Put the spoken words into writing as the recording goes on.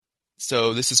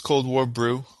So this is Cold War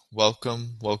Brew.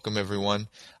 Welcome everyone.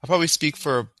 I'll probably speak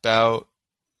for about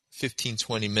 15,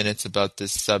 20 minutes about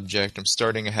this subject. I'm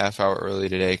starting a half hour early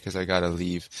today because I gotta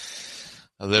leave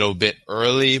a little bit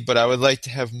early, but I would like to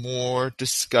have more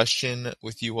discussion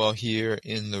with you all here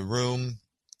in the room.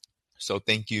 So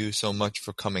thank you so much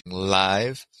for coming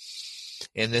live.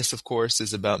 And this, of course,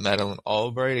 is about Madeleine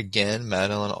Albright. Again,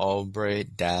 Madeleine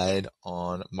Albright died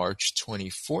on March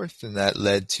 24th, and that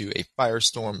led to a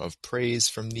firestorm of praise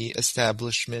from the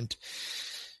establishment.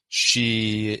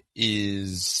 She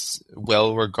is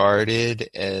well regarded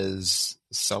as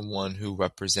someone who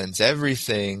represents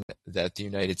everything that the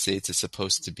United States is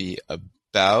supposed to be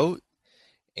about,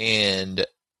 and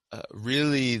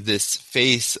really this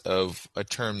face of a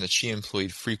term that she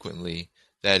employed frequently,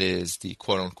 that is the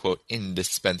quote-unquote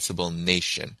indispensable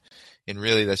nation. And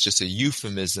really that's just a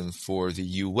euphemism for the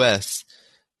U.S.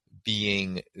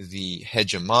 being the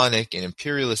hegemonic and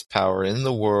imperialist power in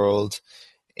the world,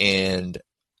 and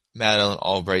Madeleine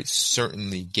Albright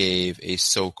certainly gave a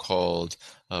so-called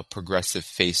progressive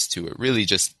face to it, really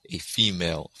just a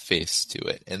female face to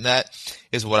it. And that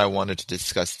is what I wanted to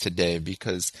discuss today,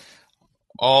 because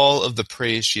all of the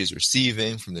praise she is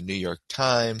receiving from the New York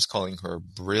Times, calling her a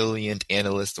brilliant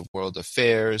analyst of world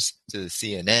affairs, to the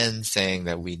CNN saying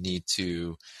that we need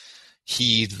to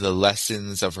heed the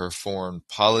lessons of her foreign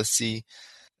policy,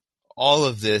 all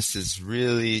of this is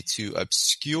really to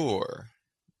obscure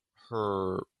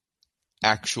her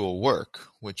actual work,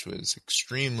 which was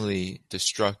extremely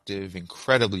destructive,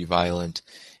 incredibly violent,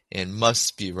 and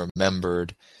must be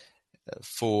remembered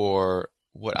for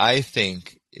what I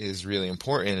think is really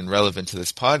important and relevant to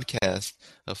this podcast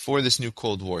for this new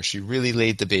Cold War. She really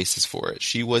laid the basis for it.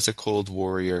 She was a Cold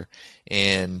Warrior,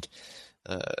 and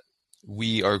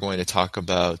we are going to talk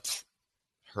about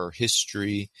her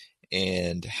history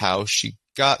and how she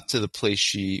got to the place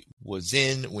she was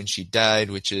in when she died,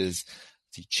 which is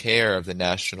the chair of the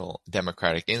National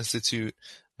Democratic Institute,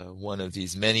 one of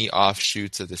these many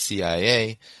offshoots of the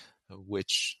CIA,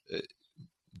 which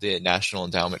the National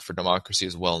Endowment for Democracy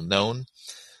is well known,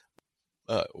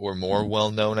 or more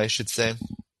well known, I should say.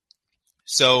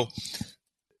 So,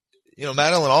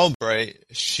 Madeleine Albright,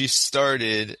 she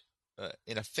started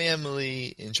in a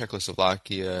family in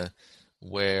Czechoslovakia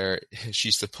where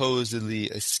she supposedly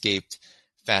escaped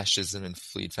fascism and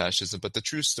fled fascism, but the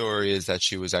true story is that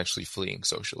she was actually fleeing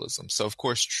socialism. So, of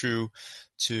course, true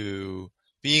to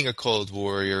being a Cold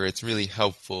Warrior, it's really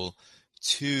helpful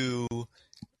to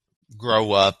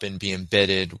grow up and be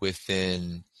embedded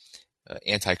within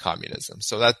anti-communism.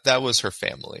 So that was her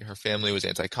family. Her family was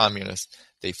anti-communist.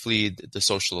 They fled the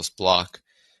socialist bloc.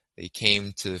 They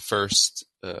came to first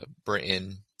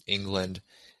Britain, England,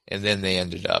 and then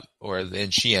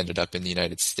she ended up in the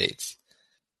United States.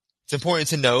 It's important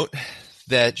to note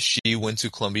that she went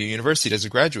to Columbia University as a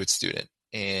graduate student,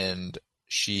 and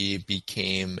she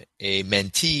became a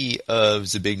mentee of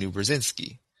Zbigniew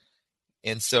Brzezinski.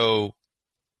 And so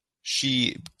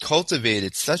she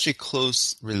cultivated such a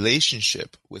close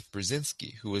relationship with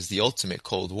Brzezinski, who was the ultimate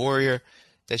Cold Warrior,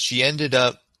 that she ended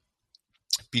up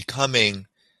becoming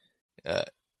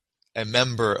a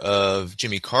member of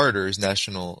Jimmy Carter's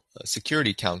National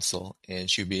Security Council,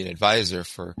 and she would be an advisor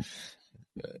for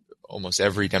almost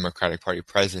every Democratic Party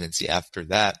presidency after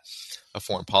that, a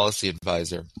foreign policy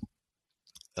advisor.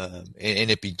 And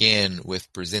it began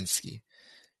with Brzezinski.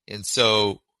 And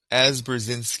so as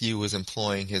Brzezinski was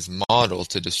employing his model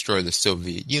to destroy the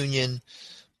Soviet Union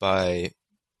by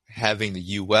having the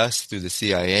U.S. through the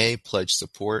CIA pledge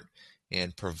support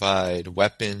and provide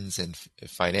weapons and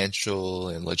financial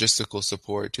and logistical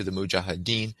support to the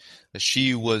Mujahideen,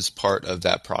 she was part of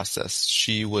that process.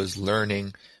 She was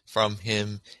learning from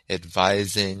him,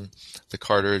 advising the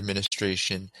Carter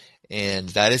administration, and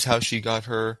that is how she got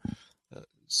her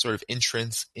sort of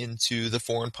entrance into the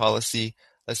foreign policy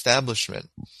establishment.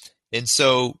 And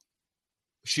so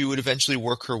she would eventually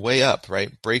work her way up,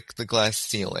 right? Break the glass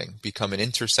ceiling, become an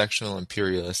intersectional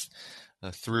imperialist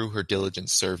through her diligent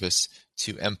service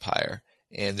to empire.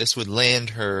 And this would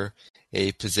land her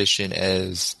a position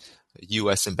as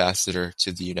U.S. ambassador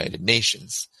to the United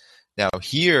Nations. Now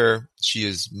here, she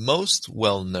is most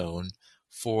well known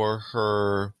for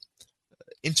her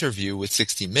interview with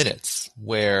 60 Minutes,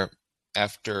 where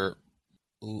after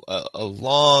a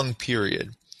long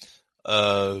period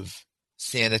of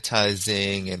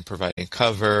sanitizing and providing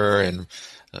cover and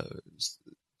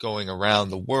going around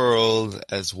the world,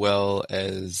 as well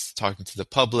as talking to the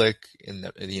public in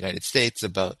the United States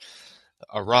about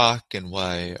Iraq and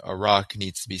why Iraq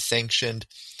needs to be sanctioned,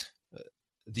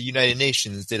 the United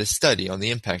Nations did a study on the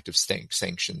impact of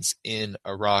sanctions in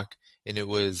Iraq and it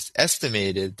was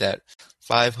estimated that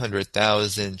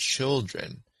 500,000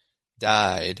 children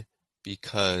died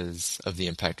because of the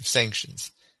impact of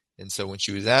sanctions. And so when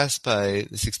she was asked by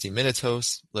the 60 Minutes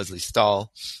host, Leslie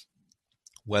Stahl,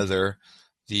 whether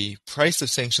the price of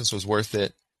sanctions was worth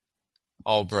it,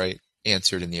 Albright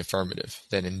answered in the affirmative,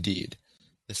 that indeed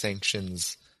the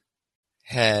sanctions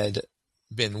had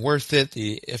been worth it.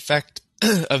 The effect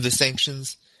of the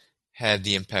sanctions had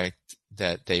the impact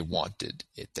that they wanted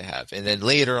it to have. And then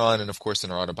later on, and of course in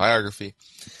her autobiography,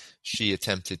 she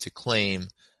attempted to claim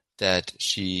that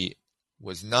she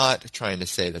was not trying to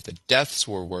say that the deaths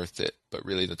were worth it, but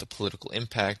really that the political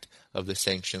impact of the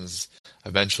sanctions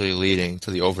eventually leading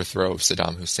to the overthrow of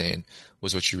Saddam Hussein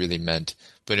was what she really meant.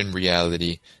 But in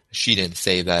reality, she didn't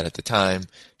say that at the time.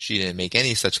 She didn't make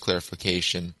any such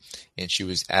clarification, and she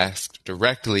was asked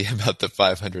directly about the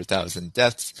 500,000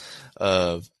 deaths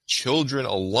of children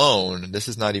alone. This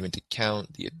is not even to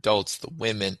count the adults, the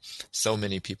women, so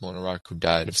many people in Iraq who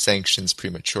died of sanctions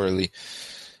prematurely.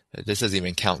 This doesn't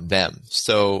even count them.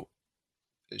 So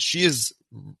she is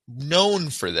known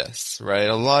for this, right?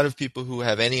 A lot of people who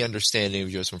have any understanding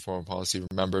of U.S. foreign policy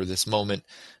remember this moment,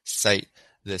 cite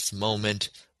this moment.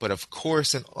 But of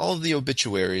course, in all of the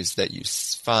obituaries that you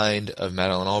find of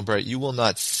Madeleine Albright, you will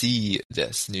not see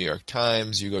this. New York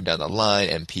Times, you go down the line,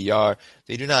 NPR,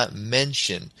 they do not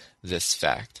mention this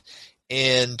fact.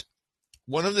 And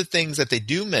one of the things that they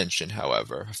do mention,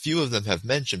 however, a few of them have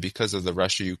mentioned because of the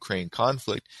Russia-Ukraine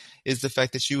conflict, is the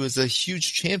fact that she was a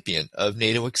huge champion of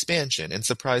NATO expansion. And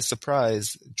surprise,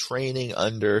 surprise, training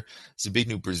under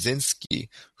Zbigniew Brzezinski,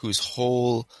 whose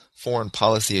whole foreign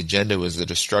policy agenda was the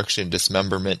destruction,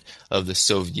 dismemberment of the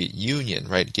Soviet Union,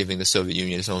 right? Giving the Soviet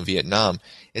Union its own Vietnam.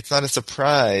 It's not a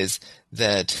surprise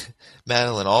that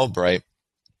Madeleine Albright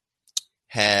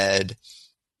had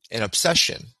an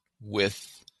obsession with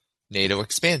NATO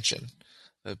expansion,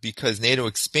 because NATO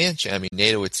expansion,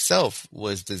 NATO itself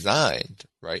was designed,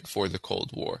 right, for the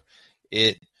Cold War.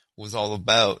 It was all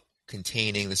about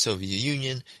containing the Soviet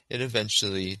Union and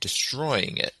eventually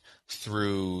destroying it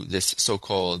through this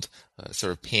so-called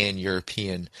sort of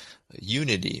pan-European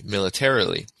unity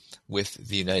militarily with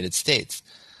the United States.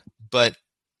 But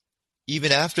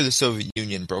even after the Soviet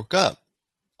Union broke up,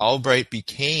 Albright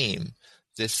became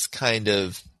this kind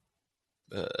of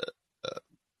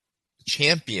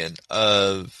champion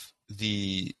of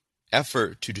the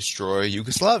effort to destroy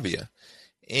Yugoslavia.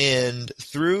 And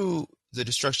through the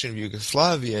destruction of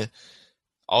Yugoslavia,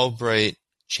 Albright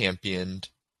championed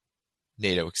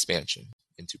NATO expansion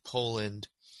into Poland,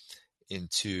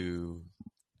 into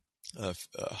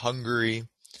Hungary,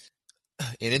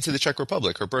 and into the Czech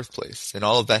Republic, her birthplace. And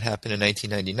all of that happened in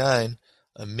 1999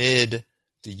 amid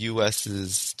the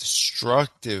U.S.'s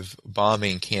destructive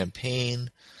bombing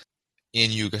campaign in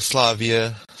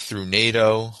Yugoslavia through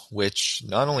NATO, which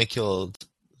not only killed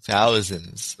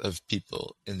thousands of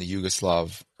people in the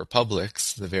Yugoslav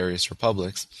republics, the various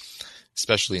republics,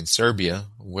 especially in Serbia,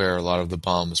 where a lot of the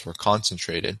bombs were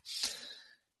concentrated,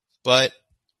 but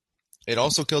it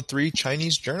also killed 3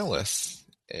 Chinese journalists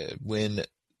when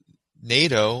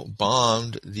NATO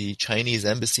bombed the Chinese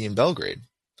embassy in Belgrade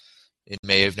in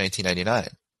May of 1999.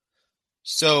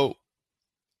 So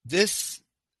this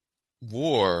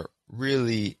war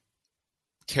really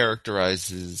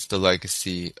characterizes the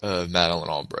legacy of Madeleine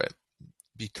Albright,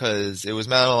 because it was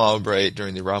Madeleine Albright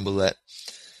during the Rambouillet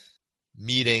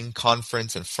meeting,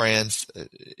 conference in France.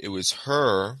 It was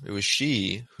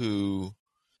she who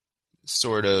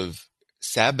sort of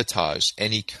sabotaged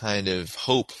any kind of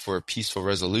hope for a peaceful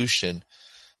resolution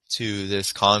to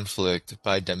this conflict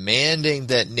by demanding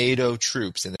that NATO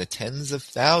troops in the tens of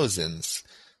thousands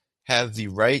have the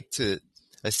right to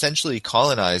essentially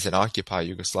colonize and occupy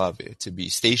Yugoslavia, to be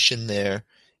stationed there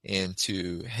and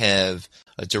to have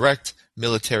a direct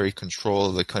military control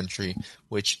of the country,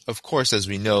 which, of course, as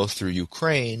we know through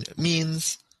Ukraine,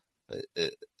 means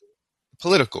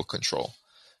political control.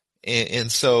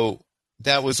 And so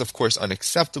that was, of course,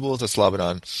 unacceptable to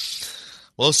Slobodan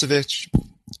Milosevic,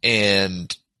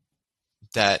 and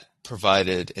that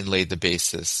provided and laid the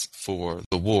basis for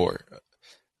the war.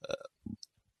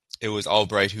 It was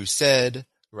Albright who said,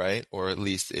 right, or at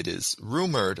least it is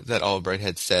rumored that Albright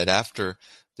had said after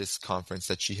this conference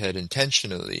that she had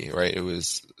intentionally, right, it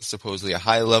was supposedly a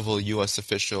high-level U.S.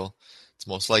 official, it's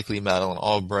most likely Madeleine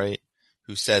Albright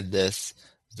who said this,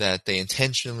 that they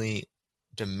intentionally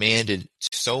demanded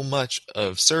so much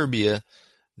of Serbia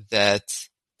that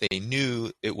they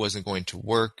knew it wasn't going to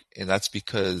work, and that's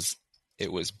because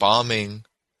it was bombing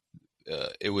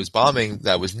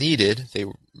that was needed,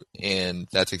 and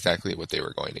that's exactly what they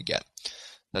were going to get.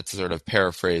 That's a sort of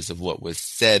paraphrase of what was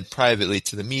said privately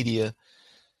to the media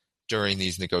during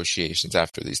these negotiations,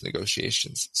 after these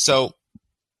negotiations. So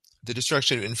the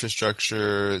destruction of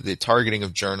infrastructure, the targeting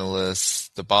of journalists,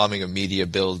 the bombing of media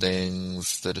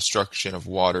buildings, the destruction of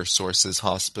water sources,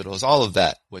 hospitals, all of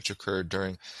that, which occurred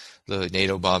during the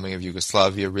NATO bombing of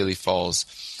Yugoslavia, really falls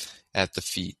at the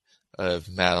feet of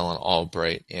Madeleine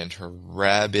Albright and her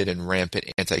rabid and rampant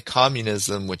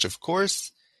anti-communism, which of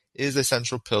course is a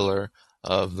central pillar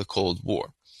of the Cold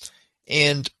War.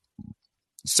 And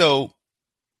so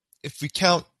if we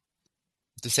count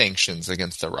the sanctions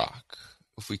against Iraq,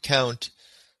 if we count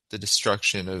the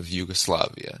destruction of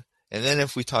Yugoslavia, and then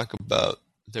if we talk about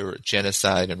the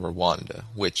genocide in Rwanda,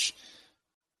 which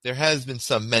there has been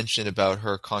some mention about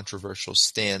her controversial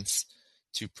stance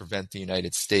to prevent the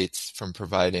United States from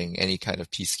providing any kind of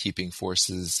peacekeeping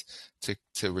forces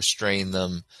to restrain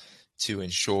them, to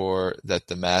ensure that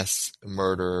the mass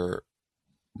murder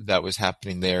that was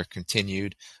happening there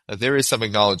continued. There is some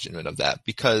acknowledgement of that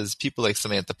because people like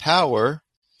Samantha Power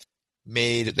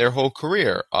made their whole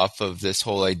career off of this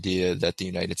whole idea that the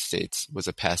United States was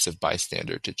a passive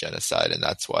bystander to genocide, and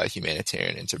that's why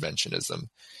humanitarian interventionism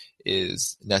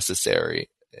is necessary.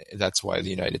 That's why the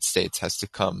United States has to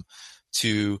come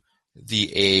to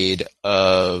the aid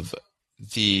of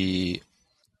the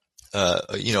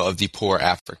of the poor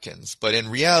Africans. But in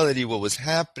reality, what was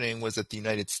happening was that the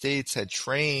United States had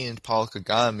trained Paul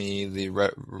Kagame, the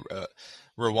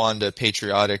Rwanda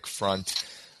Patriotic Front,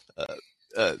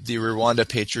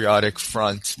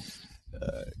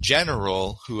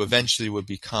 general, who eventually would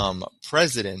become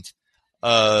president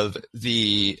of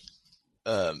the.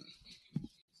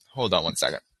 Hold on one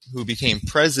second. Who became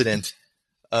president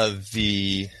of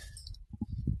the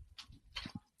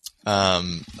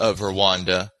of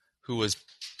Rwanda, who was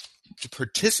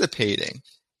participating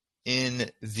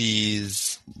in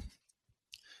these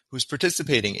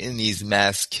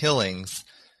mass killings.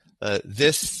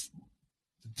 This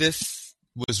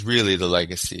was really the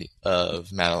legacy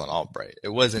of Madeleine Albright. It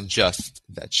wasn't just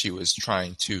that she was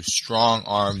trying to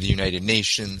strong-arm the United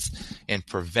Nations and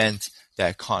prevent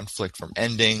that conflict from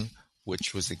ending,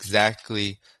 which was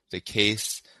exactly the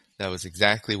case. That was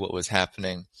exactly what was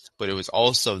happening. But it was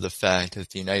also the fact that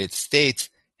the United States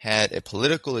had a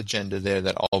political agenda there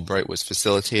that Albright was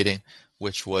facilitating,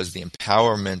 which was the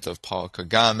empowerment of Paul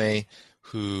Kagame,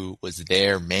 who was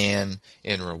their man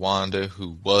in Rwanda,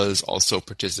 who was also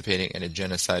participating in a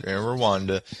genocide in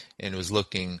Rwanda and was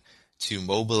looking to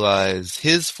mobilize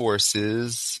his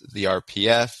forces, the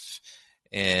RPF,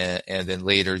 and then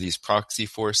later these proxy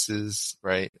forces,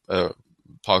 right? Paul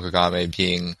Kagame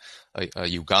being a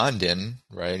Ugandan,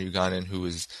 right? A Ugandan who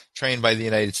was trained by the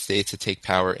United States to take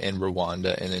power in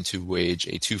Rwanda and then to wage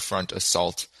a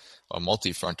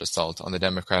multi-front assault on the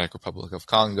Democratic Republic of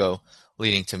Congo,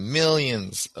 leading to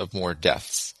millions of more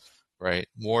deaths, right?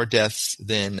 More deaths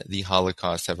than the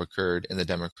Holocaust have occurred in the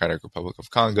Democratic Republic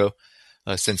of Congo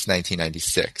since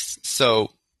 1996.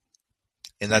 So,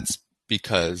 and that's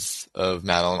because of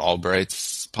Madeleine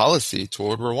Albright's policy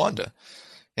toward Rwanda.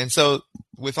 And so,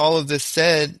 with all of this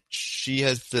said, she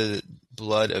has the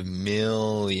blood of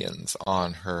millions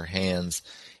on her hands,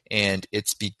 and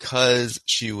it's because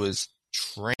she was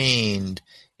trained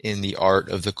in the art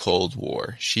of the Cold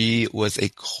War. She was a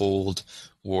Cold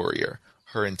Warrior.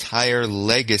 Her entire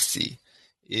legacy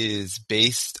is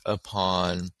based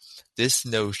upon this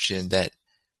notion that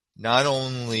not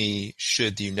only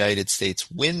should the United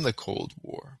States win the Cold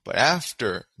War, but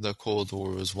after the Cold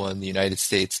War was won, the United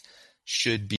States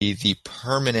should be the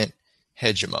permanent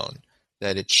hegemon,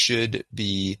 that it should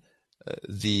be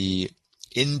the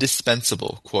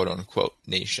indispensable quote-unquote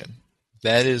nation.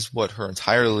 That is what her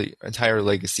entire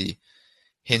legacy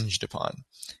hinged upon.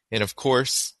 And of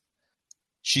course,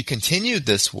 she continued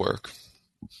this work,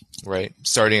 right?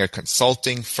 Starting a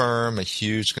consulting firm, a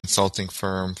huge consulting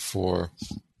firm for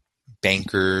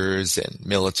bankers and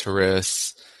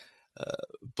militarists.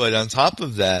 But on top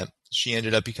of that, she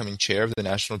ended up becoming chair of the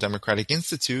National Democratic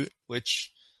Institute, which,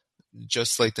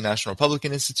 just like the National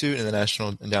Republican Institute and the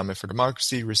National Endowment for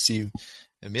Democracy, received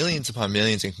millions upon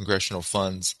millions in congressional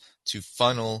funds to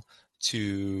funnel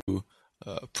to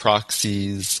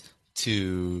proxies,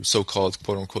 to so-called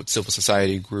quote-unquote civil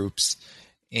society groups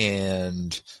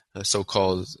and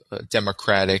so-called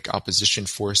democratic opposition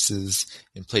forces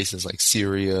in places like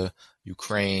Syria,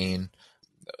 Ukraine,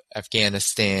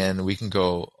 Afghanistan. We can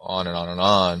go on and on and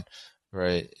on,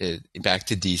 right? Back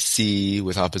to DC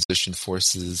with opposition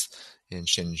forces in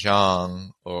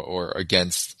Xinjiang or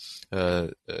against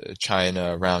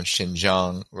China around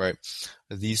Xinjiang, right?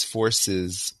 These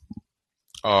forces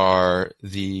are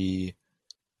the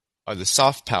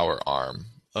soft power arm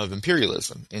of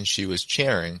imperialism, and she was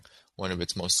chairing one of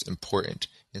its most important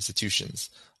institutions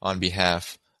on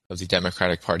behalf of the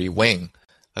Democratic Party wing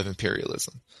of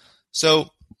imperialism.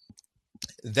 So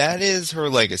that is her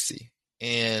legacy,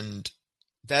 and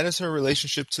that is her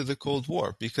relationship to the Cold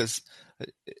War, because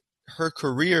her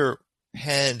career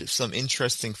had some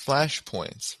interesting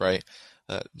flashpoints, right?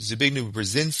 Zbigniew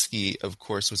Brzezinski, of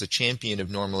course, was a champion of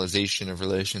normalization of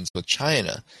relations with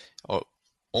China,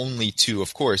 only to,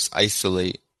 of course,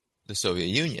 isolate the Soviet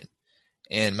Union.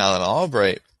 And Madeleine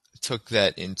Albright took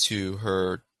that into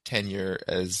her tenure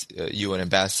as UN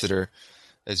ambassador,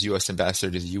 as U.S.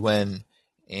 ambassador to the UN,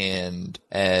 and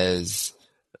as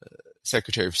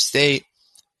Secretary of State,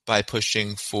 by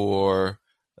pushing for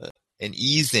an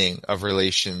easing of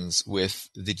relations with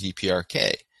the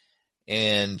DPRK.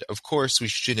 And of course, we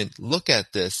shouldn't look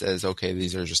at this as, okay,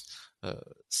 these are just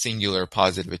singular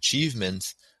positive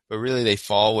achievements, but really they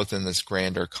fall within this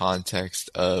grander context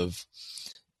of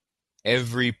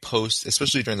every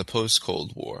especially during the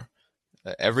post-Cold War,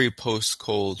 every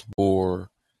post-Cold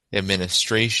War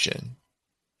administration,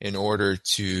 in order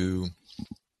to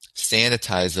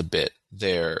sanitize a bit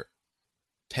their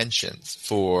penchants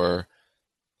for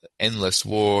endless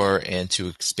war and to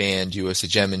expand U.S.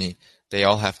 hegemony, they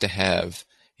all have to have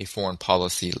a foreign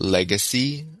policy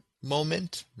legacy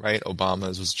moment, right?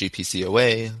 Obama's was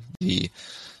JCPOA, the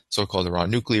so-called Iran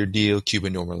nuclear deal,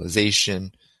 Cuban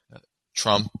normalization.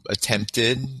 Trump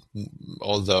attempted,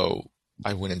 although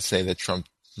I wouldn't say that Trump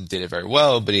did it very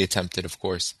well, but he attempted, of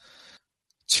course,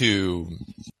 to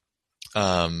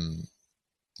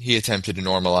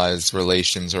normalize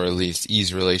relations, or at least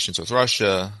ease relations with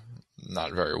Russia.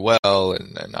 Not very well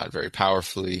and not very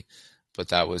powerfully, but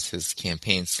that was his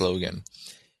campaign slogan.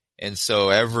 And so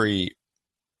every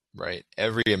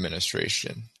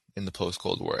administration in the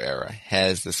post-Cold War era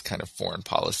has this kind of foreign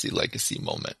policy legacy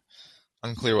moment.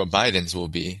 Unclear what Biden's will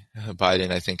be.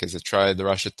 Biden, I think, has tried the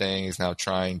Russia thing. He's now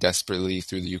trying desperately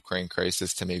through the Ukraine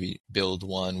crisis to maybe build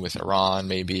one with Iran,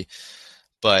 maybe.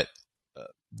 But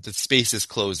the space is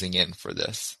closing in for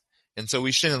this. And so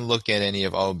we shouldn't look at any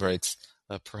of Albright's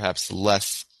perhaps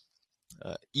lesser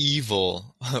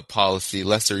evil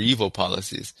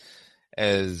policies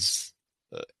as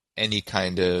any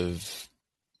kind of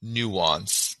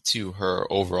nuance to her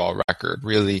overall record.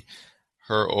 Really,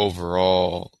 her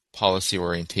overall policy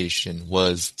orientation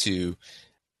was to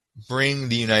bring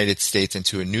the United States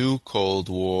into a new Cold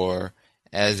War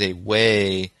as a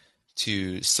way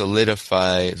to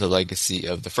solidify the legacy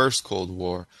of the first Cold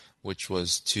War, which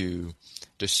was to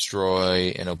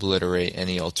destroy and obliterate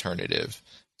any alternative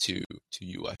to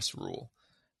U.S. rule,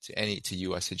 to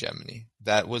U.S. hegemony.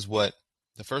 That was what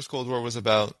the first Cold War was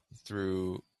about,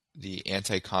 through the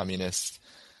anti-communist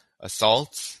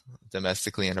assaults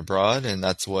domestically and abroad, and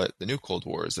that's what the new Cold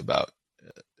War is about,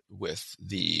 with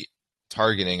the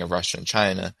targeting of Russia and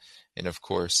China, and of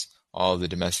course all the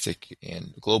domestic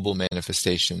and global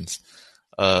manifestations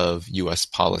of U.S.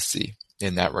 policy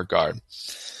in that regard.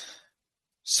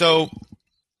 So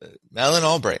Madeleine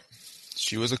Albright,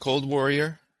 she was a Cold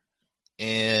Warrior,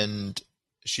 and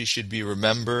she should be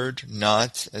remembered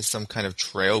not as some kind of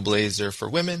trailblazer for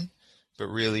women, but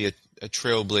really a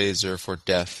trailblazer for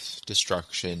death,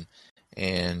 destruction,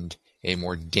 and a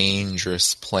more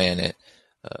dangerous planet.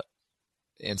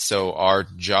 And so our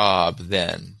job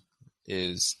then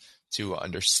is to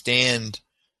understand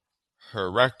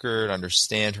her record,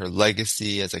 understand her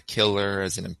legacy as a killer,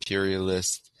 as an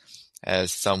imperialist,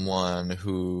 as someone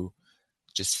who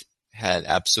just had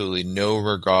absolutely no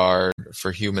regard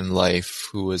for human life,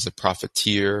 who was a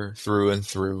profiteer through and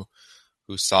through,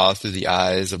 who saw through the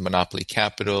eyes of monopoly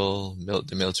capital,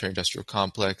 the military-industrial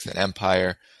complex, and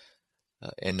empire,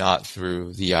 and not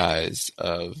through the eyes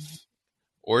of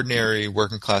ordinary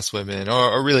working-class women,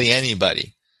 or really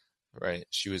anybody, right?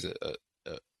 She was a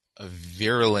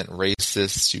virulent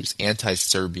racist. She was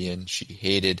anti-Serbian. She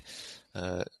hated,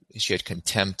 she had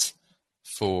contempt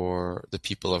for the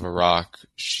people of Iraq.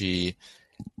 She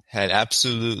had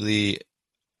absolutely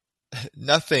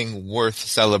nothing worth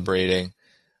celebrating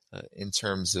in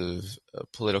terms of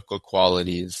political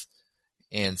qualities.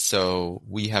 And so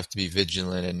we have to be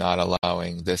vigilant in not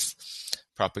allowing this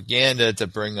propaganda to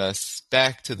bring us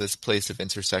back to this place of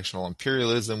intersectional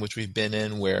imperialism, which we've been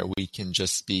in, where we can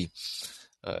just be,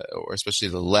 or especially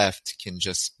the left, can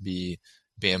just be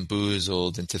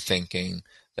bamboozled into thinking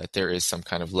that there is some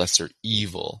kind of lesser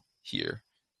evil here.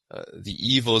 The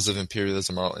evils of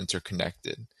imperialism are all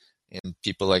interconnected, and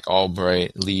people like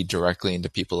Albright lead directly into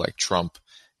people like Trump,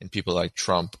 and people like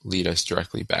Trump lead us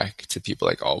directly back to people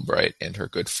like Albright and her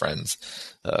good friends,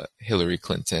 Hillary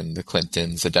Clinton, the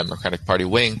Clintons, the Democratic Party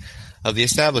wing of the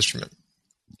establishment.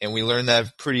 And we learned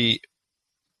that pretty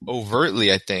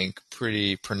overtly, I think,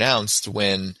 pretty pronounced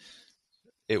when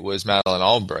it was Madeleine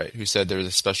Albright who said there's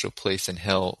a special place in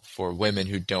hell for women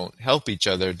who don't help each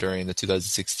other during the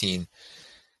 2016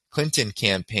 Clinton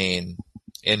campaign,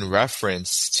 in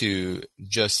reference to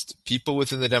just people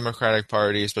within the Democratic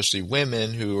Party, especially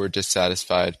women who were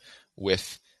dissatisfied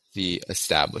with the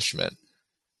establishment.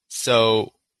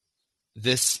 So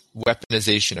this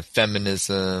weaponization of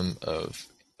feminism, of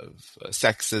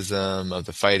sexism, of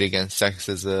the fight against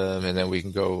sexism, and then we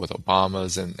can go with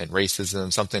Obama's and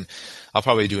racism, something I'll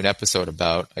probably do an episode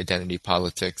about, identity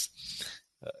politics,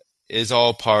 is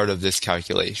all part of this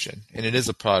calculation, and it is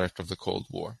a product of the Cold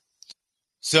War.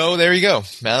 So there you go.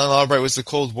 Madeleine Albright was the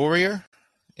Cold Warrior,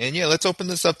 and yeah, let's open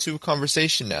this up to a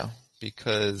conversation now,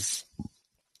 because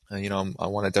I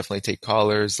want to definitely take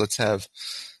callers. Let's have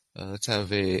a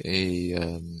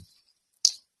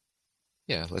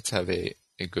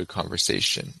good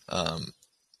conversation.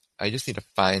 I just need to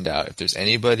find out if there's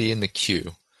anybody in the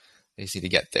queue. I just need to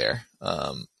get there.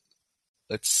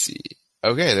 Let's see.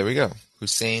 Okay, there we go.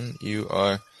 Hussein, you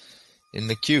are in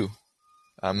the queue.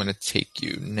 I'm going to take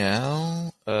you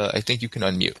now. I think you can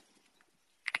unmute.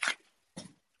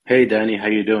 Hey, Danny, how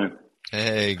you doing?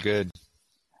 Hey, good.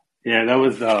 Yeah, that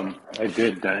was a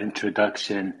good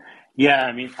introduction. Yeah,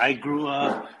 I mean, I grew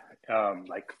up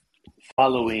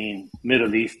following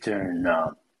Middle Eastern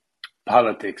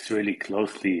politics really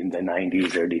closely in the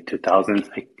 90s, early 2000s.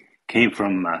 I came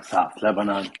from South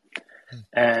Lebanon,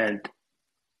 and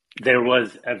there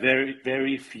was a very,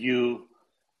 very few,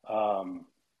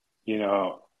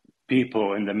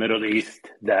 people in the Middle East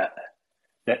that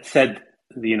said,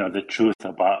 the truth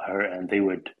about her, and they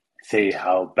would say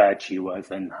how bad she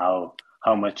was and how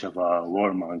much of a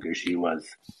warmonger she was.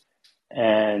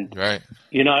 And, right.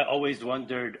 I always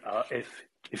wondered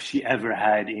if she ever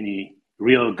had any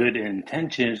real good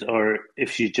intentions, or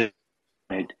if she just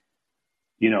wanted,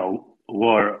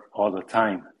 war all the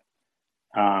time.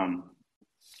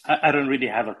 I don't really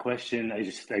have a question. I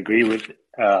just agree with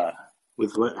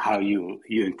how you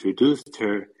introduced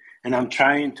her, and I'm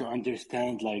trying to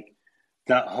understand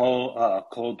that whole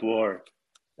Cold War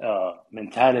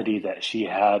mentality that she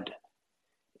had.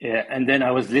 Yeah, and then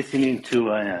I was listening to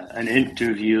an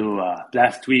interview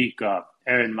last week.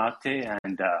 Aaron Mate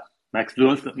and Max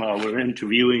Lewis were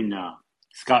interviewing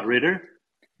Scott Ritter,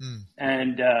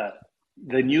 and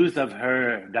the news of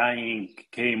her dying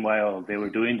came while they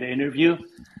were doing the interview.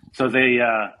 So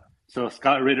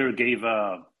Scott Ritter gave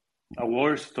a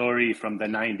war story from the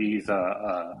 90s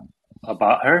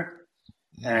about her,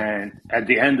 and at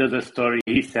the end of the story,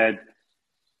 he said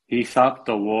he stopped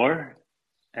the war,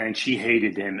 and she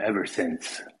hated him ever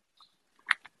since.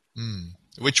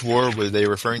 Which war were they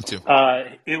referring to?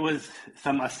 It was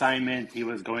some assignment. He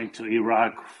was going to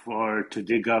Iraq to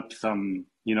dig up some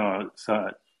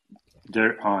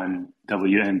dirt on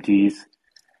WMDs,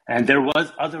 and there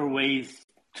was other ways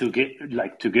to get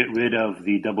rid of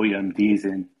the WMDs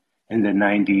in the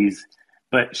 90s,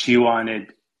 but she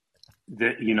wanted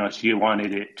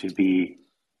it to be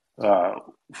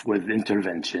with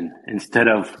intervention instead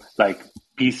of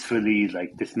peacefully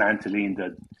dismantling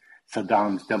the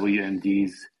Saddam's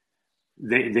WMDs.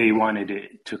 They wanted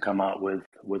it to come out with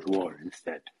war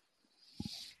instead.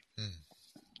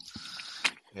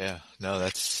 Yeah, no,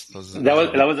 that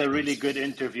was a really good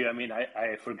interview. I mean,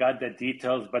 I forgot the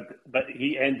details, but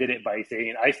he ended it by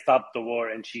saying, "I stopped the war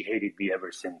and she hated me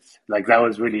ever since." That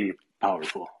was really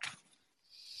powerful.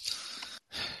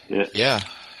 Yeah.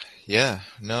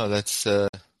 No, that's a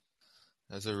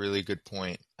really good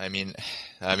point. I mean,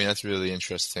 that's really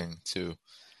interesting too.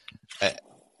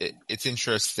 It's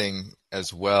interesting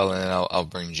as well, and I'll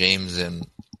bring James in.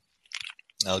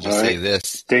 I'll just say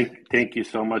this. Thank you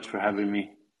so much for having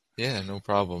me. Yeah, no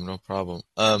problem.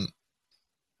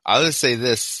 I'll just say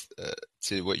this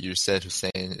to what you said,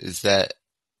 Hussein, is that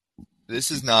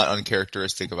this is not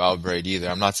uncharacteristic of Albright either.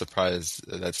 I'm not surprised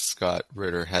that Scott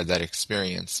Ritter had that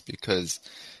experience, because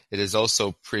it is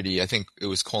also pretty. I think it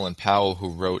was Colin Powell who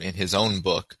wrote in his own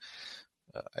book,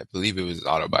 I believe it was his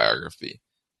autobiography,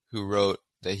 who wrote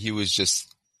that he was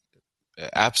just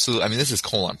absolute. I mean, this is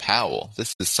Colin Powell.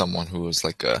 This is someone who was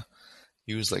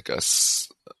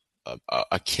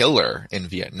a killer in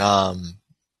Vietnam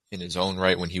in his own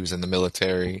right when he was in the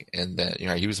military, and then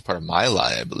he was a part of My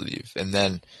Lai, I believe, and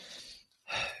then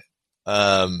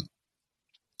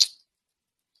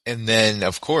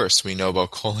of course we know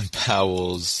about Colin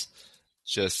Powell's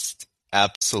just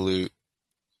absolute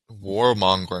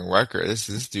warmongering record.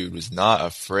 This dude was not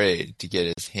afraid to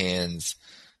get his hands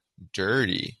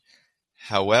dirty.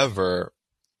 However,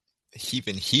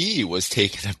 even he was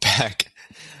taken aback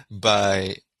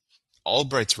by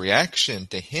Albright's reaction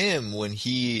to him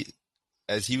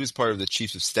as he was part of the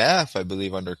chiefs of staff, I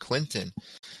believe, under Clinton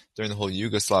during the whole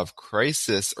Yugoslav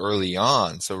crisis early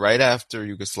on. So right after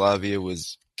Yugoslavia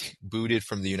was booted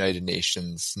from the United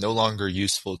Nations, no longer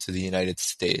useful to the United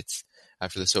States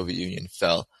after the Soviet Union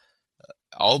fell,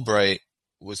 Albright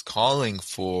was calling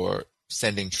for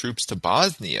sending troops to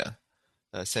Bosnia,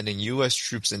 sending U.S.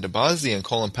 troops into Bosnia, and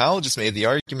Colin Powell just made the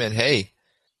argument, hey,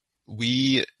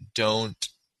 we don't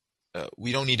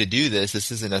we don't need to do this.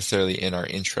 This isn't necessarily in our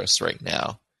interests right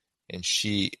now. And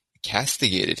she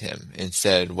castigated him and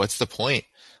said, what's the point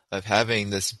of having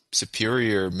this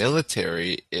superior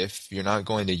military if you're not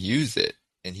going to use it?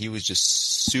 And he was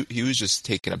just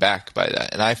taken aback by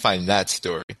that. And I find that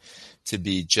story to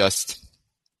be just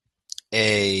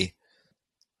an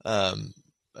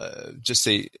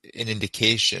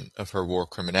indication of her war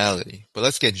criminality. But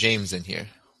let's get James in here.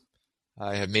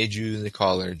 I have made you the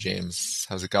caller, James.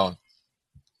 How's it going?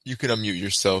 You can unmute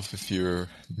yourself if you're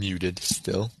muted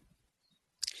still.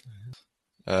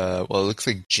 Well, it looks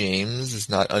like James is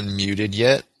not unmuted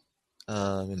yet.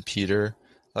 And Peter.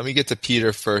 Let me get to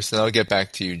Peter first, and I'll get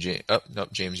back to you, James. Oh, no,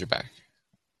 James, you're back.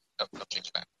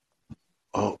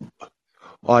 Oh,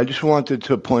 well, I just wanted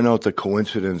to point out the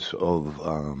coincidence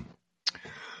of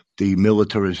the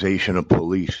militarization of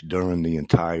police during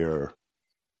her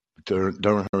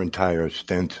entire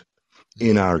stint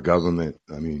in our government.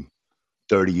 I mean,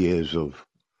 30 years of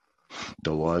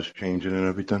the laws changing and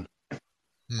everything.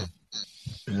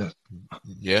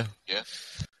 Yeah.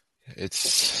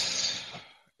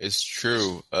 It's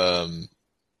true.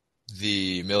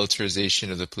 The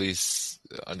militarization of the police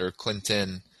under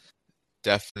Clinton,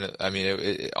 definitely. I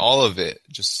mean, all of it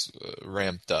just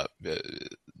ramped up. The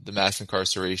mass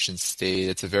incarceration stayed.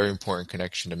 It's a very important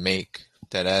connection to make,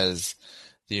 that as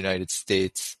the United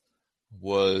States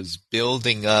was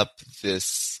building up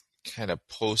this kind of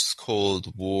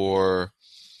post-Cold War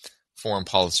foreign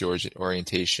policy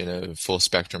orientation of full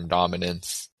spectrum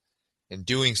dominance, and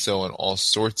doing so in all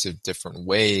sorts of different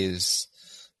ways,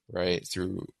 right?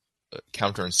 Through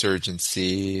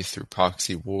counterinsurgency, through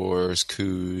proxy wars,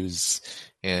 coups,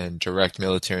 and direct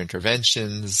military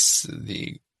interventions,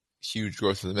 the huge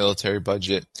growth of the military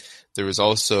budget. There was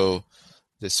also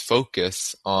this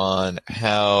focus on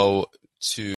how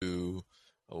to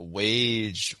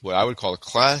wage what I would call a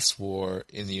class war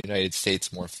in the United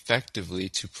States more effectively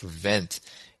to prevent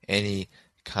any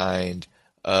kind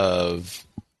of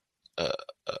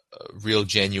real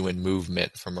genuine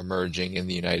movement from emerging in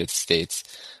the United States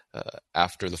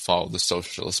after the fall of the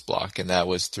socialist bloc. And that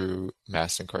was through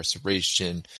mass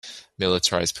incarceration,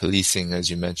 militarized policing, as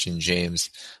you mentioned,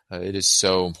 James. It is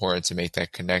so important to make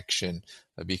that connection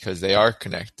because they are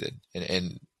connected.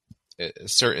 And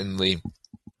certainly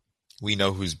we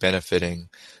know who's benefiting.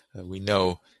 We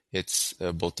know it's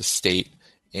both the state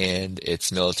and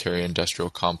its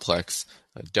military-industrial complex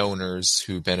donors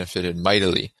who benefited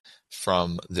mightily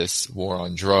from this war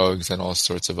on drugs and all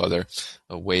sorts of other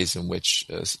ways in which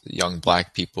young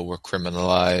black people were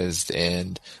criminalized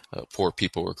and poor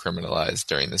people were criminalized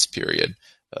during this period.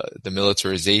 The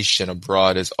militarization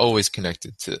abroad is always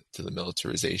connected to the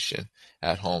militarization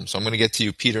at home. So I'm going to get to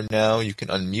you, Peter, now. You can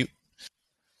unmute.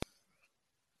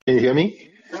 Can you hear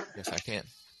me? Yes, I can.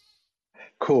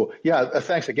 Cool. Yeah,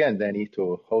 thanks again, Danny,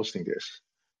 to hosting this.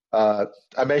 I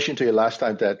mentioned to you last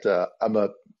time that I'm a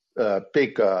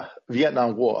big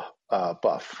Vietnam War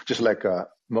buff, just like a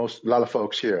lot of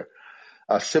folks here,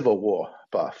 Civil War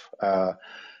buff.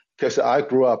 Because I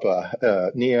grew up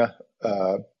near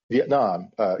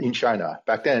Vietnam in China.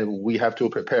 Back then, we have to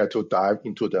prepare to dive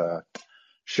into the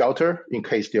shelter in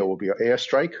case there will be an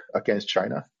airstrike against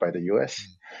China by the U.S.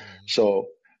 Mm-hmm. So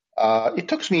it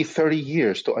took me 30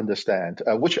 years to understand,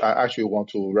 which I actually want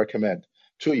to recommend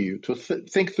to you to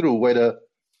think through whether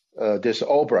this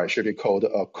Albright should be called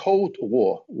a Cold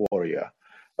War warrior.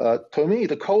 To me,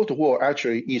 the Cold War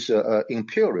actually is an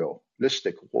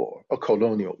imperialistic war, a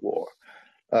colonial war,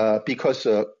 because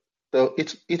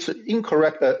it's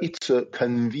incorrect. It's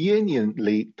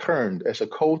conveniently termed as a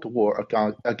Cold War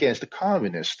against the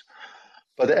communists,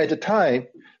 but at the time,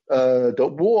 the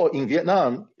war in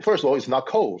Vietnam, first of all, is not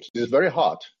cold. It's very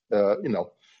hot.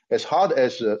 As hot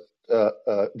as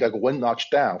like one notch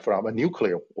down from a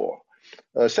nuclear war.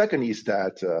 Second is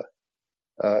that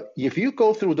if you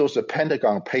go through those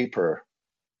Pentagon paper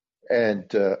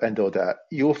and all that,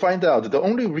 you will find out that the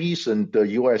only reason the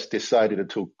U.S. decided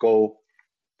to go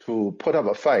to put up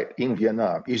a fight in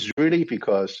Vietnam is really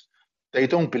because they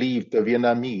don't believe the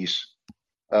Vietnamese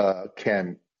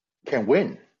can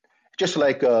win. Just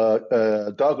like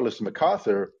Douglas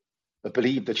MacArthur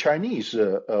believed the Chinese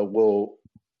will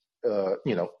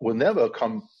will never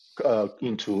come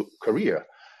into Korea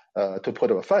to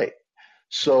put up a fight.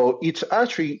 So it's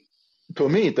actually, to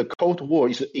me, the Cold War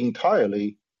is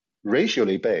entirely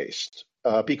racially based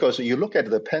because you look at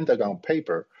the Pentagon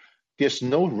paper, there's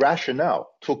no rationale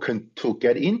to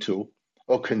get into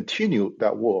or continue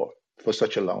that war for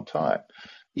such a long time,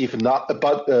 if not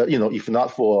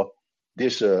for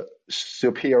this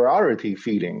superiority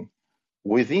feeling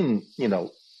within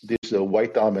this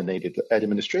white-dominated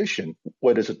administration,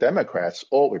 whether it's Democrats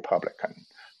or Republican,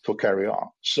 to carry on.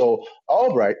 So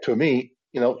Albright, to me,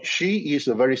 she is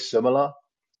very similar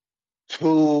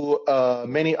to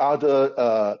many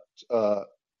other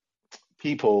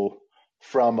people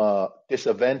from a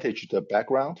disadvantaged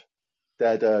background.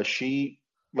 That she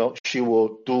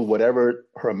will do whatever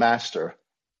her master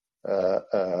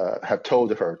have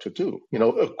told her to do.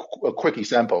 A quick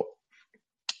example.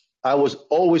 I was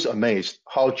always amazed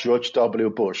how George W.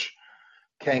 Bush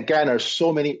can garner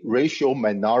so many racial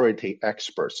minority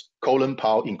experts, Colin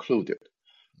Powell included,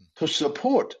 to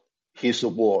support his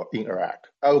war in Iraq.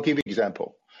 I will give you an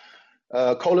example.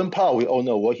 Colin Powell, we all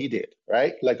know what he did,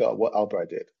 right? Like what Albright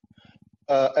did.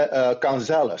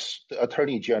 Gonzalez, the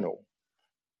Attorney General,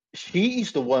 he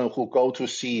is the one who go to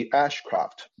see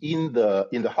Ashcroft in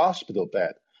the hospital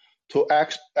bed to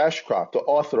ask Ashcroft to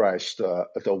authorize the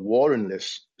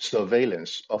warrantless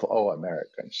surveillance of all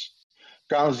Americans.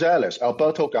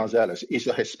 Alberto Gonzalez, is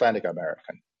a Hispanic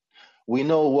American. We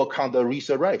know what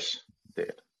Condoleezza Rice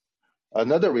did,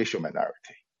 another racial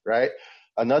minority, right?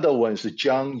 Another one is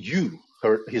John Yoo.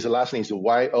 His last name is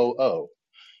Yoo.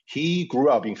 He grew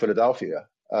up in Philadelphia.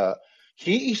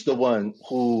 He is the one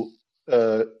who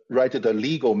wrote the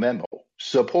legal memo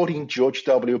supporting George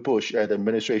W. Bush and the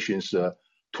administration's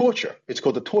torture. It's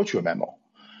called the torture memo.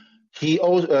 He's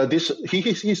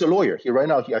a lawyer.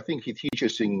 I think he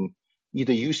teaches in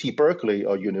either UC Berkeley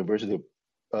or University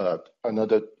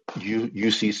another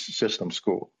UC system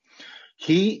school.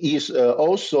 He is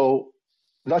also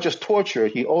not just torture.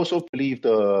 He also believed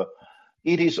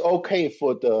it is okay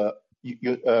for the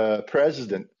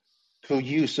president to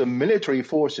use the military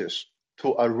forces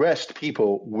to arrest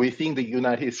people within the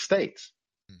United States.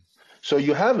 So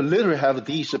you literally have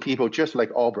these people just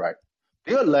like Albright.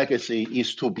 Their legacy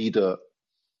is to be the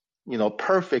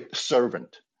perfect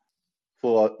servant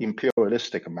for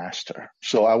imperialistic master.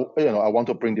 So I want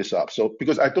to bring this up. So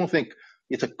because I don't think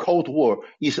it's a Cold War,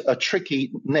 it's a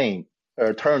tricky name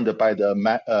turned by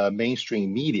the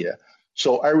mainstream media.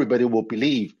 So everybody will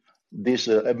believe this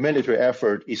military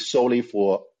effort is solely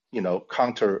for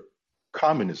counter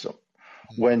communism,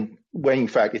 when in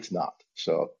fact it's not.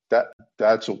 So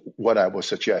that's what I would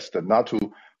suggest, not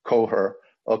to call her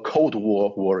a Cold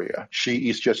War warrior. She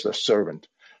is just a servant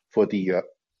for the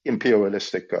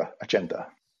imperialistic agenda.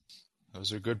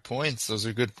 Those are good points.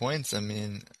 I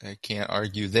mean, I can't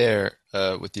argue there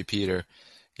with you, Peter.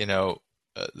 The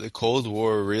Cold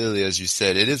War, really, as you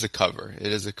said, it is a cover.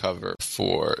 It is a cover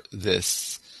for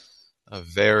this a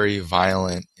very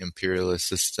violent imperialist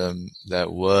system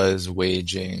that was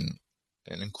waging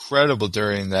an incredible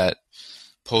during that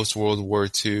post-World War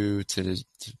II to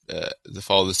the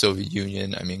fall of the Soviet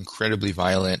Union. I mean, incredibly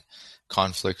violent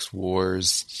conflicts,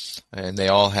 wars, and they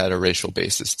all had a racial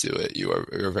basis to it.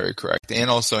 You're very correct. And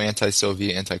also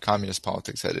anti-Soviet, anti-communist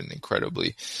politics had an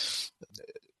incredibly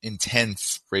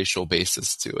intense racial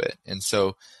basis to it. And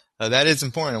so that is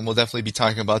important, and we'll definitely be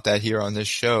talking about that here on this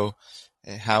show,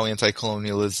 how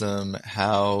anti-colonialism,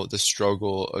 how the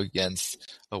struggle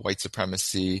against white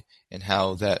supremacy, and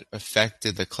how that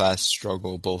affected the class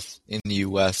struggle both in the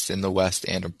U.S., in the West,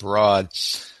 and abroad,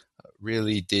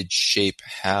 really did shape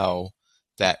how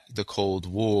that the Cold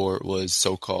War was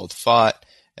so-called fought,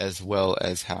 as well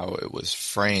as how it was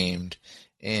framed.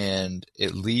 And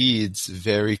it leads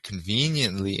very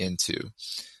conveniently into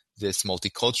this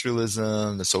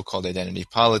multiculturalism, the so-called identity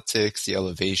politics, the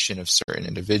elevation of certain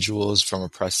individuals from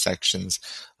oppressed sections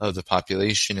of the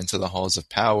population into the halls of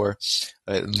power.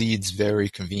 It leads very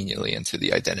conveniently into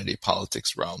the identity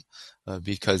politics realm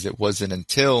because it wasn't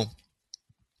until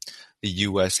the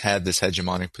U.S. had this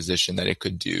hegemonic position that it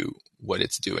could do what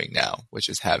it's doing now, which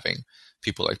is having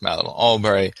people like Madeleine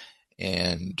Albright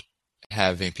and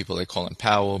having people like Colin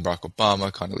Powell, Barack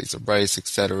Obama, Condoleezza Rice,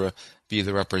 etc., be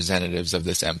the representatives of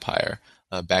this empire.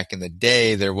 Back in the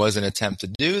day, there was an attempt to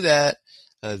do that.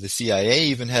 The CIA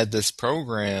even had this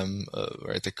program,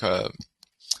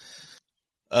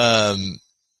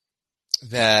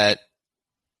 that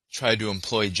tried to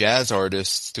employ jazz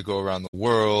artists to go around the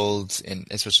world, and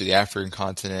especially the African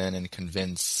continent, and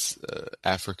convince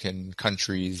African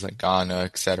countries like Ghana,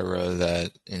 etc.,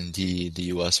 that indeed the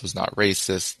U.S. was not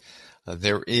racist.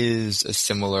 There is a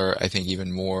similar, I think,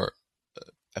 even more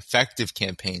effective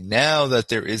campaign now that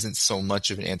there isn't so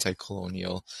much of an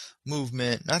anti-colonial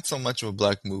movement, not so much of a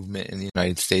black movement in the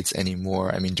United States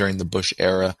anymore. I mean, during the Bush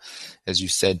era, as you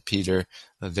said, Peter,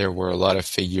 there were a lot of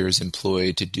figures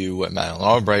employed to do what Madeleine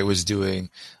Albright was doing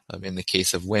in the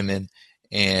case of women.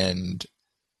 And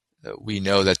we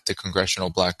know that the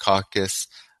Congressional Black Caucus,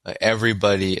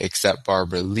 everybody except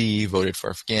Barbara Lee voted for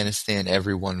Afghanistan.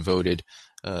 Everyone voted.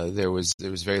 There was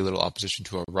very little opposition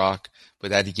to Iraq,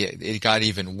 but it got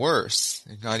even worse.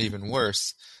 It got even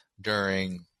worse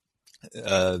during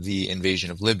the invasion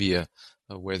of Libya,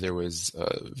 where there was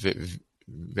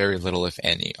very little, if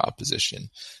any,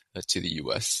 opposition to the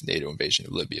U.S. NATO invasion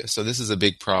of Libya. So this is a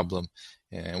big problem,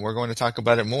 and we're going to talk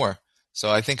about it more. So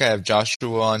I think I have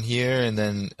Joshua on here, and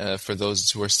then for those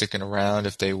who are sticking around,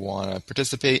 if they want to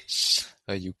participate,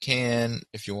 you can.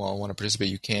 If you want to participate,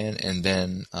 you can. And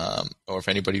then, or if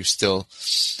anybody who's still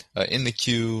in the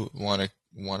queue want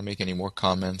to make any more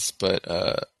comments, but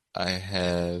I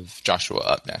have Joshua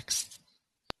up next.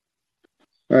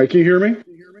 All right, can you hear me?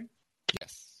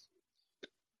 Yes.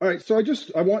 All right, so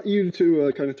I want you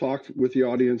to kind of talk with the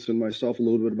audience and myself a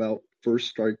little bit about first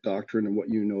strike doctrine and what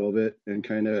you know of it, and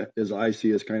kind of, as I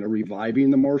see, as kind of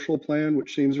reviving the Marshall Plan,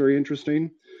 which seems very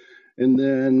interesting. And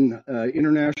then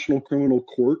international criminal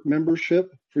court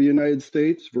membership for the United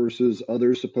States versus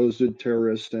other supposed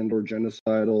terrorist and or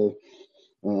genocidal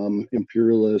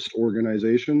imperialist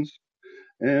organizations.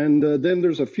 And then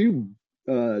there's a few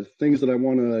things that I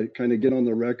want to kind of get on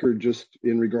the record just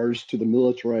in regards to the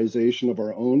militarization of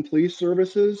our own police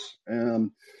services.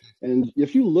 And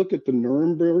if you look at the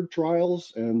Nuremberg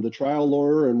trials and the trial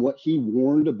lawyer and what he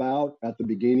warned about at the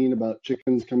beginning about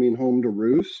chickens coming home to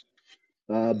roost,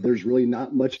 there's really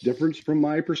not much difference from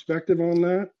my perspective on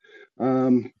that.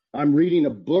 I'm reading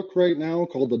a book right now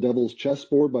called The Devil's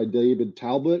Chessboard by David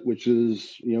Talbot, which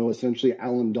is, essentially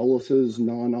Alan Dulles'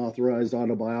 non-authorized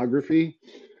autobiography,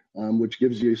 which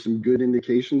gives you some good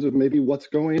indications of maybe what's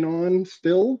going on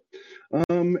still.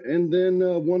 And then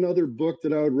one other book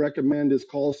that I would recommend is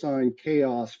Call Sign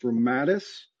Chaos from Mattis,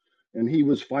 and he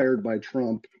was fired by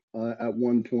Trump at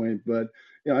one point, but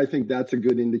I think that's a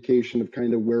good indication of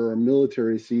kind of where our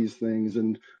military sees things,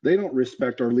 and they don't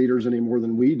respect our leaders any more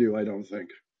than we do, I don't think.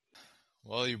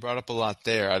 Well, you brought up a lot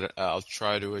there. I'll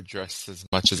try to address as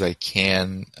much as I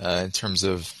can in terms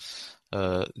of,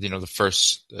 the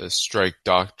first strike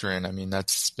doctrine. I mean,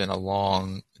 that's been a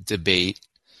long debate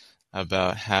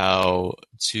about how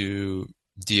to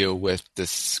deal with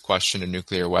this question of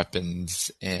nuclear weapons.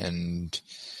 And,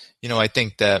 I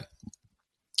think that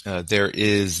there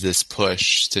is this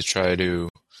push to try to,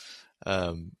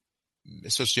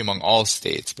 especially among all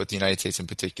states, but the United States in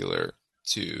particular,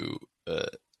 to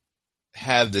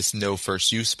have this no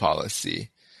first use policy.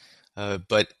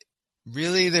 But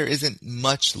really there isn't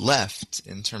much left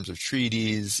in terms of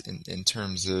treaties, in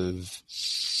terms of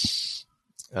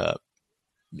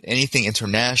anything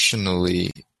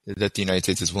internationally that the United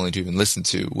States is willing to even listen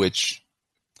to, which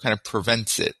kind of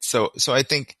prevents it. So I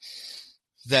think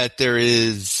that there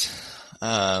is,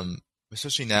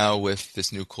 especially now with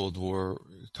this new Cold War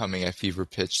coming at fever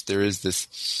pitch, there is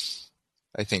this,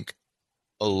 I think,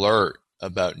 alert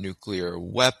about nuclear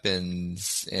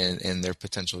weapons and their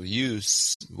potential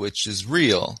use, which is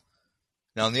real.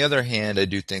 Now, on the other hand, I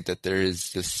do think that there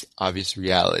is this obvious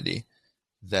reality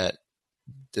that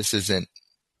this isn't,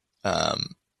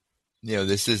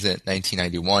 this isn't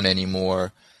 1991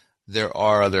 anymore. There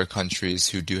are other countries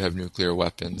who do have nuclear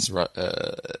weapons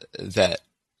that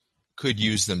could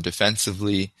use them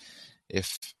defensively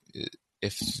if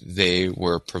they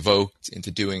were provoked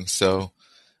into doing so.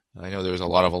 I know there was a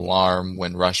lot of alarm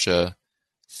when Russia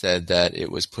said that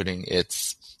it was putting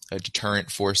its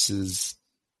deterrent forces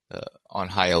on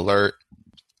high alert.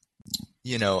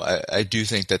 I do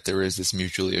think that there is this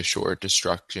mutually assured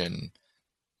destruction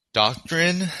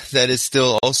doctrine that is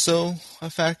still also a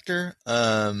factor.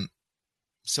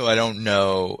 So I don't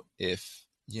know if,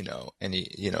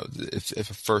 if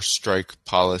a first strike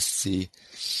policy,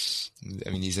 I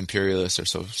mean, these imperialists are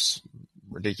so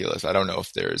ridiculous. I don't know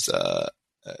if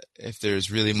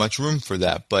there's really much room for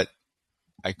that, but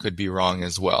I could be wrong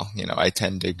as well. I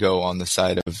tend to go on the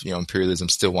side of, imperialism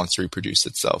still wants to reproduce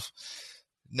itself.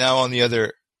 Now, on the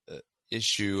other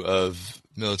issue of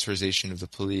militarization of the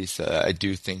police, I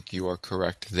do think you are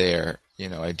correct there.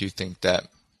 I do think that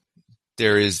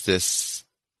there is this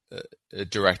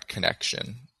direct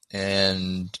connection,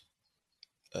 and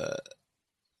the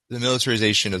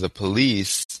militarization of the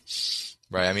police,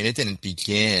 right? I mean, it didn't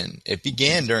begin. It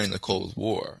began during the Cold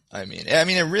War. I mean,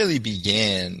 it really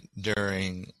began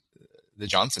during the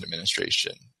Johnson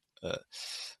administration.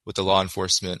 with the law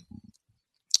enforcement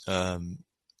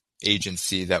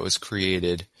agency that was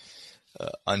created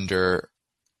under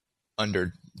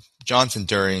Johnson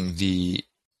during the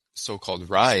so-called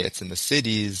riots in the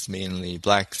cities, mainly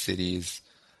black cities,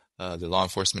 the Law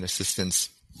Enforcement Assistance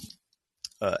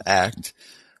Act,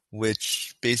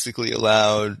 which basically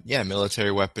allowed,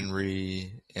 military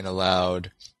weaponry and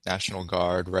allowed National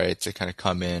Guard, right, to kind of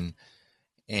come in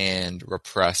and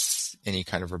repress any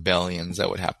kind of rebellions that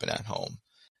would happen at home.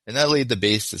 And that laid the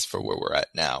basis for where we're at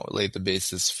now. It laid the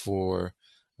basis for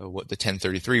what the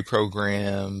 1033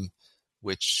 program,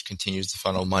 which continues to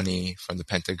funnel money from the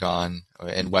Pentagon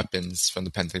and weapons from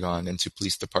the Pentagon into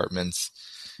police departments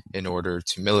in order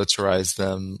to militarize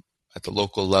them at the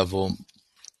local level,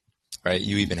 right?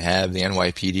 You even have the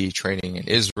NYPD training in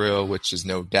Israel, which is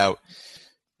no doubt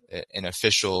an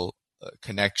official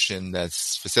connection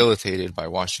that's facilitated by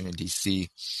Washington, D.C.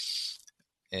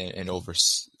 and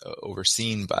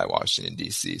overseen by Washington,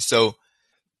 D.C. So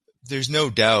there's no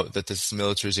doubt that this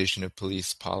militarization of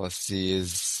police policy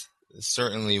is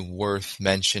certainly worth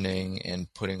mentioning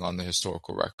and putting on the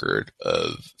historical record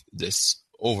of this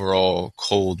overall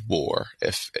Cold War,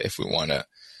 if we want to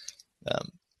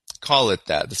call it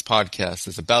that. This podcast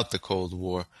is about the Cold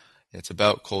War. It's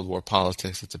about Cold War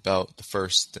politics. It's about the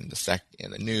first and the second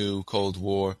and the new Cold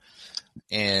War.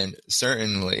 And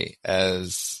certainly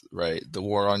as, right, the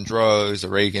war on drugs, the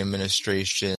Reagan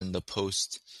administration, the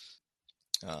post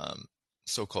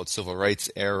so-called civil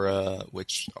rights era,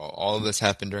 which all of this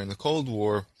happened during the Cold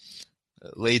War,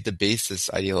 laid the basis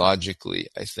ideologically,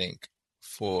 I think,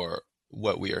 for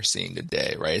what we are seeing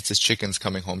today, right? It's this chickens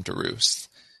coming home to roost,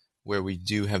 where we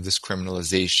do have this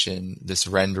criminalization, this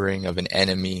rendering of an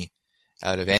enemy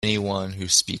out of anyone who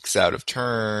speaks out of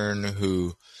turn,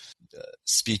 who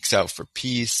speaks out for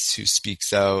peace, who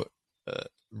speaks out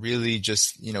really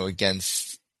just,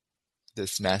 against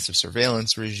this massive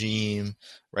surveillance regime,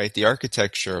 right? The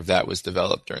architecture of that was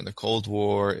developed during the Cold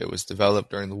War. It was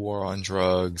developed during the war on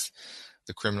drugs,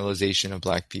 the criminalization of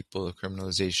black people, the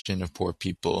criminalization of poor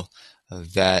people,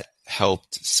 that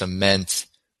helped cement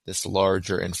this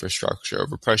larger infrastructure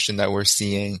of oppression that we're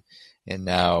seeing. And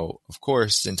now, of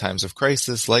course, in times of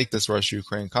crisis like this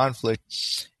Russia-Ukraine conflict,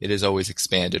 it has always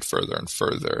expanded further and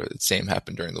further. The same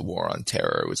happened during the war on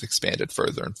terror. It was expanded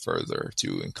further and further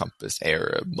to encompass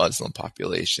Arab, Muslim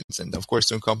populations, and of course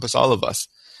to encompass all of us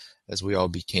as we all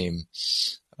became,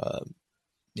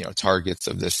 targets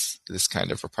of this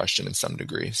kind of repression in some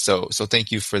degree. So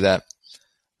thank you for that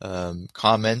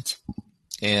comment.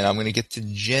 And I'm going to get to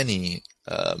Jenny,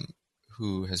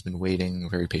 who has been waiting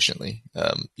very patiently.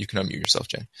 You can unmute yourself,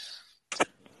 Jen.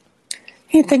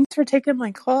 Hey, thanks for taking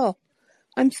my call.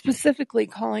 I'm specifically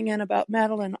calling in about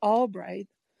Madeleine Albright.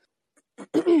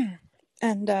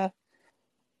 And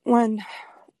when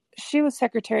she was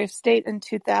Secretary of State in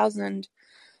 2000,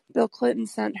 Bill Clinton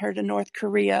sent her to North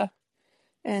Korea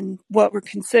and what were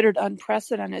considered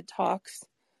unprecedented talks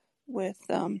with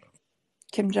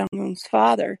Kim Jong-un's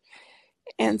father.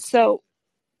 And so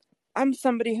I'm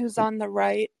somebody who's on the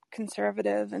right,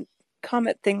 conservative, and come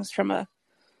at things from a,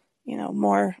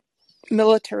 more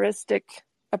militaristic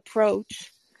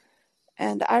approach.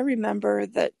 And I remember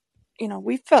that,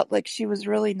 we felt like she was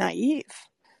really naive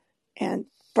and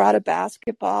brought a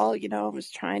basketball, was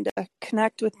trying to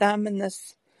connect with them in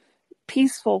this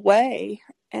peaceful way.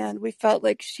 And we felt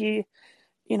like she,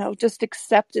 just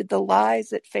accepted the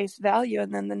lies at face value.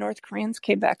 And then the North Koreans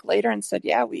came back later and said,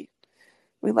 yeah, we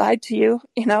lied to you,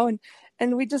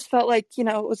 and we just felt like, it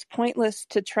was pointless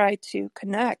to try to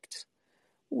connect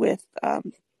with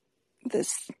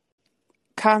this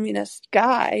communist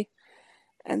guy.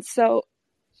 And so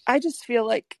I just feel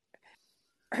like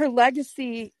her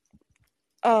legacy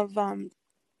of,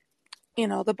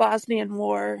 the Bosnian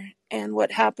War and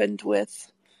what happened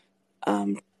with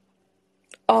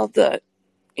all the,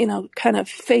 kind of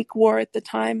fake war at the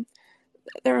time,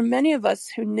 there are many of us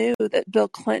who knew that Bill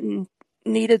Clinton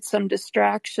needed some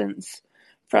distractions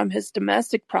from his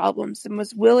domestic problems and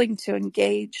was willing to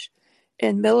engage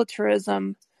in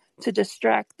militarism to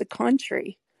distract the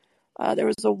country. There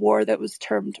was a war that was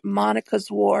termed Monica's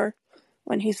War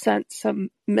when he sent some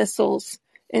missiles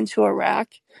into Iraq.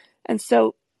 And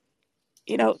so,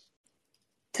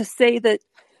 to say that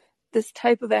this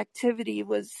type of activity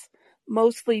was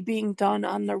mostly being done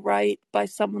on the right by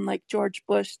someone like George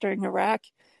Bush during Iraq,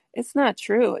 it's not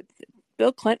true.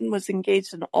 Bill Clinton was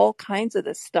engaged in all kinds of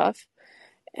this stuff,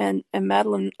 and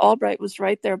Madeleine Albright was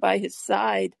right there by his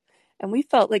side, and we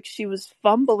felt like she was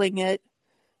fumbling it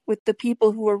with the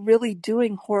people who were really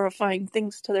doing horrifying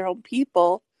things to their own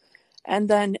people, and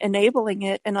then enabling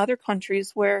it in other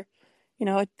countries where,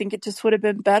 I think it just would have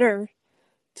been better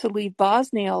to leave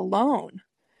Bosnia alone.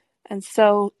 And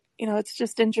so, it's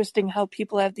just interesting how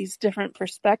people have these different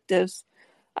perspectives.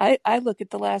 I look at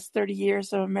the last 30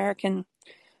 years of American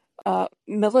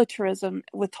militarism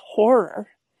with horror,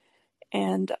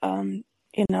 and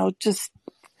just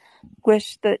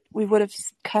wish that we would have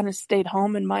kind of stayed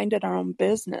home and minded our own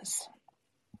business.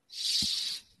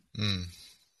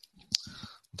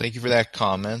 Thank you for that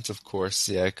comment. Of course,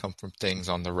 yeah, I come from things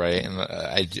on the right, and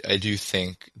I do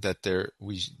think that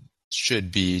we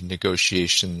should be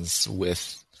negotiations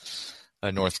with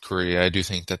North Korea. I do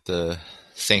think that the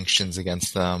sanctions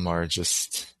against them are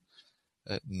just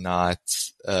not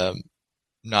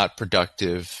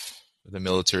productive. The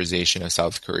militarization of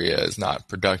South Korea is not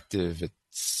productive.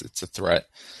 It's a threat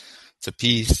to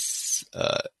peace.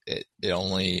 It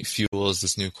only fuels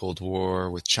this new Cold War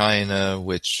with China,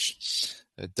 which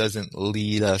doesn't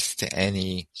lead us to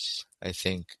any, I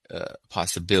think,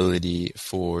 possibility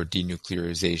for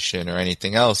denuclearization or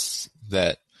anything else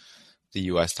that the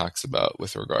U.S. talks about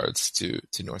with regards to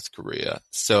North Korea.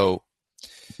 So,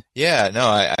 yeah,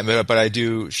 no, but I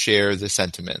do share the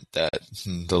sentiment that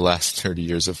the last 30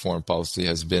 years of foreign policy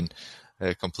has been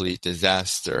a complete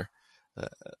disaster.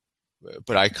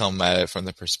 But I come at it from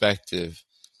the perspective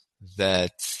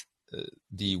that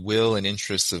the will and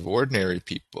interests of ordinary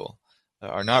people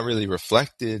are not really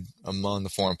reflected among the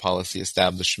foreign policy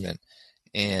establishment,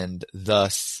 and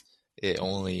thus it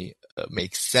only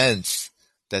makes sense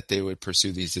that they would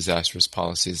pursue these disastrous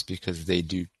policies because they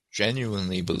do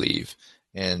genuinely believe,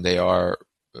 and they are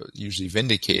usually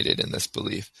vindicated in this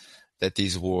belief, that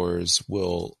these wars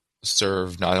will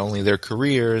serve not only their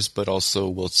careers, but also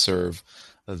will serve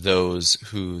those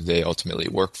who they ultimately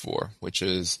work for, which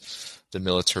is the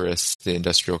militarists, the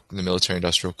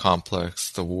military-industrial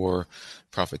complex, the war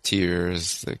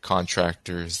profiteers, the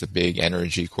contractors, the big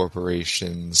energy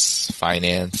corporations,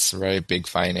 finance, right? Big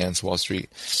finance, Wall Street.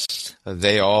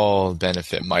 They all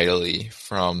benefit mightily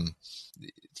from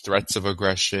threats of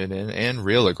aggression and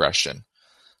real aggression.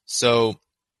 So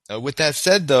with that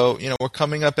said, though, we're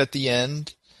coming up at the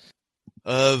end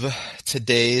of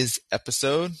today's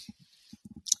episode.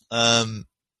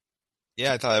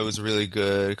 Yeah, I thought it was a really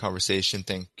good conversation.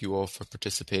 Thank you all for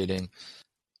participating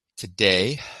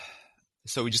today.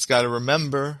 So we just got to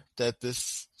remember that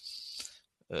this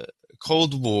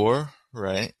Cold War,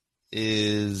 right,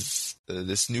 is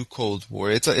this new Cold War.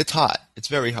 It's hot. It's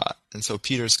very hot. And so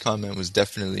Peter's comment was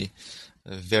definitely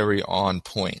very on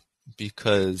point,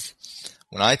 because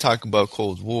when I talk about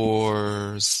Cold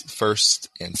Wars, first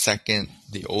and second,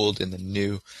 the old and the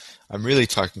new, I'm really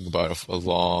talking about a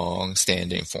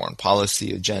long-standing foreign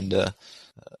policy agenda,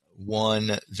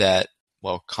 one that,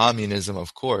 while communism,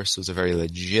 of course, was a very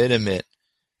legitimate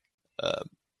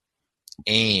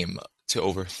aim to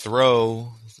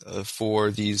overthrow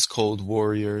for these cold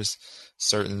warriors,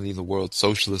 certainly the world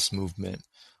socialist movement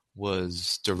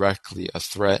was directly a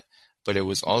threat, but it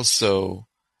was also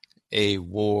a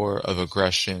war of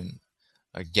aggression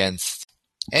against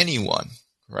anyone,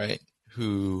 right,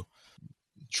 who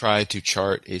tried to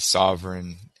chart a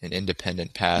sovereign and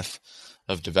independent path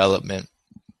of development.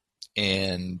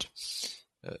 And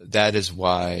that is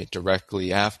why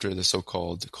directly after the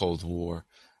so-called Cold War,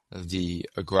 the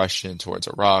aggression towards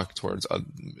Iraq, towards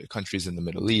countries in the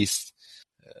Middle East,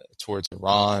 towards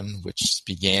Iran, which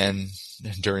began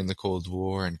during the Cold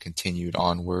War and continued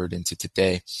onward into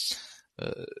today,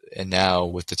 and now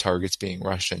with the targets being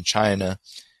Russia and China,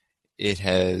 it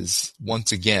has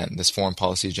once again, this foreign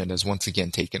policy agenda has once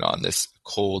again taken on this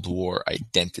Cold War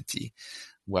identity,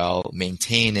 while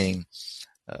maintaining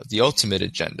the ultimate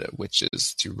agenda, which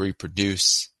is to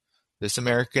reproduce this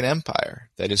American empire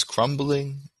that is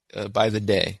crumbling by the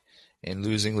day and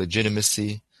losing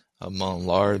legitimacy among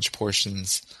large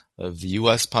portions of the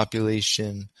U.S.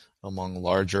 population, among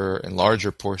larger and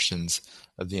larger portions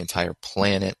of the entire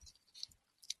planet.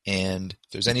 And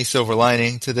if there's any silver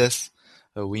lining to this,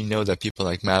 we know that people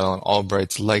like Madeleine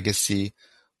Albright's legacy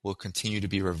will continue to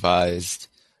be revised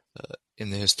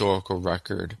in the historical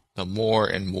record the more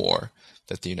and more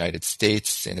that the United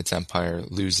States and its empire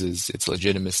loses its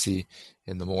legitimacy,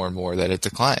 and the more and more that it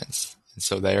declines. And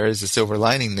so there is a silver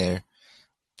lining there.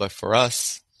 But for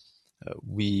us,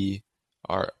 we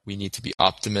need to be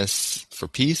optimists for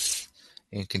peace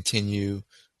and continue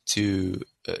to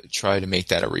try to make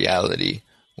that a reality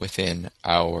within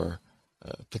our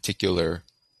particular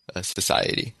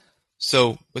society.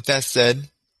 So with that said,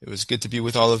 it was good to be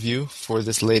with all of you for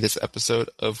this latest episode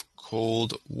of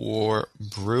Cold War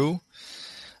Brew.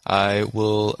 I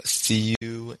will see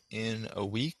you in a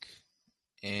week,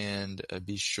 and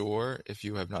be sure, if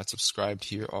you have not subscribed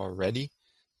here already,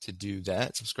 to do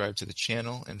that. Subscribe to the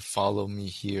channel and follow me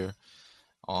here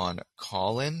on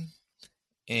Callin.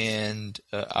 And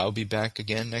I'll be back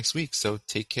again next week. So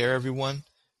take care, everyone,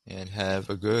 and have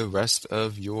a good rest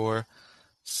of your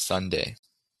Sunday.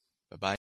 Bye-bye.